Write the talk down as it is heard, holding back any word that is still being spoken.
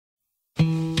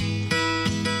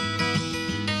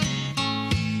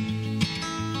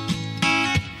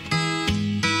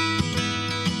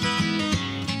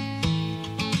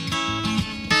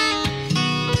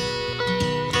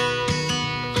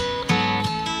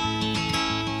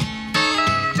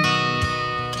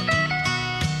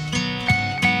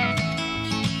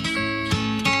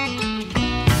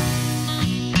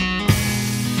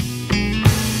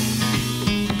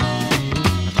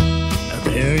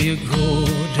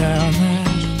down that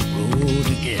road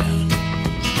again,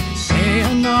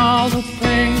 saying all the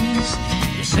things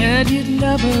you said you'd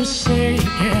never say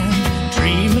again,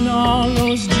 dreaming all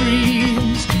those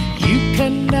dreams you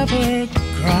can never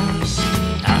cross,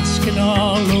 asking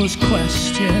all those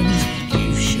questions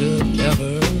you should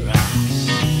never ask.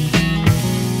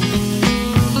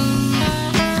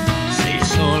 Say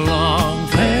so long,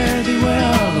 fare thee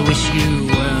well, I wish you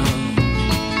well,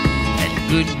 and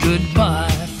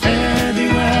goodbye, fare thee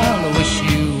well, I wish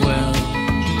you well.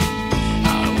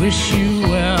 I wish you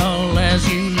well as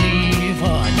you leave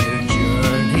on your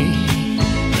journey,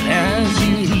 but as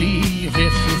you leave,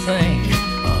 if you think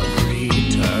of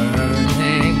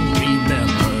returning,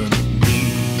 remember me.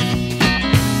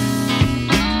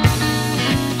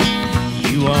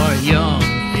 You are young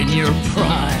in your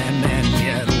prime and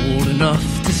yet old enough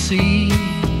to see.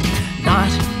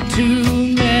 Not too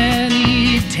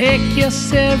many take you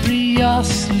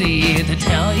seriously. They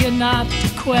tell you not to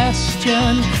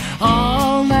question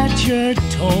all that you're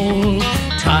told.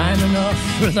 Time enough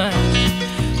for that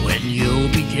when you'll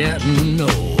be getting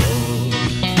old.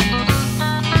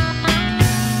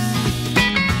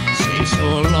 Say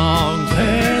so long,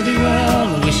 fare thee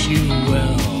well, I wish you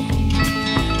well,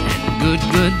 and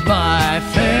goodbye,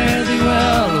 fare thee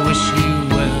well, I wish you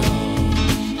well.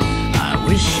 I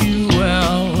wish you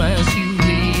well as you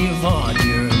leave on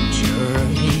your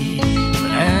journey,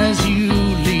 but as you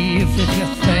leave, if you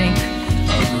think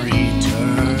of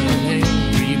returning,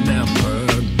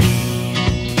 remember me.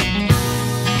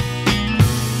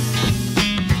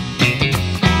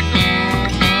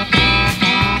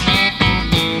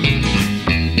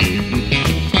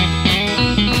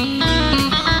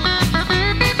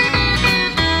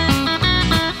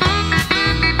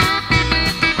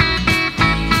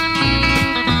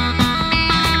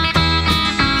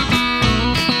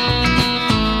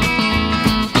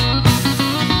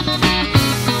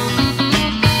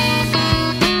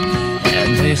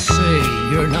 They say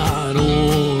you're not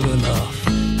old enough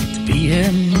to be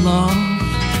in love.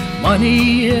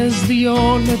 Money is the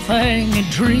only thing your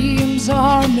dreams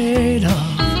are made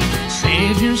of.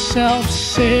 Save yourself,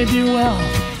 save your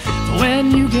wealth for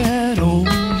when you get old.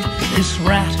 This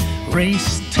rat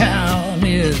race town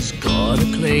is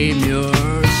gonna claim your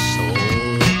soul.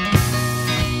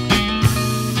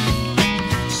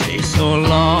 Say so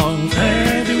long,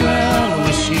 fare thee well, I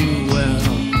wish you well,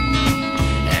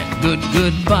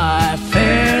 goodbye,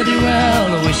 fare thee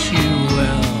well, I wish you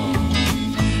well.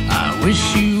 I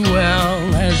wish you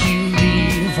well as you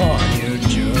leave on your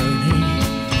journey,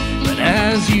 but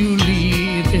as you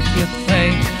leave, if you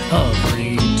think of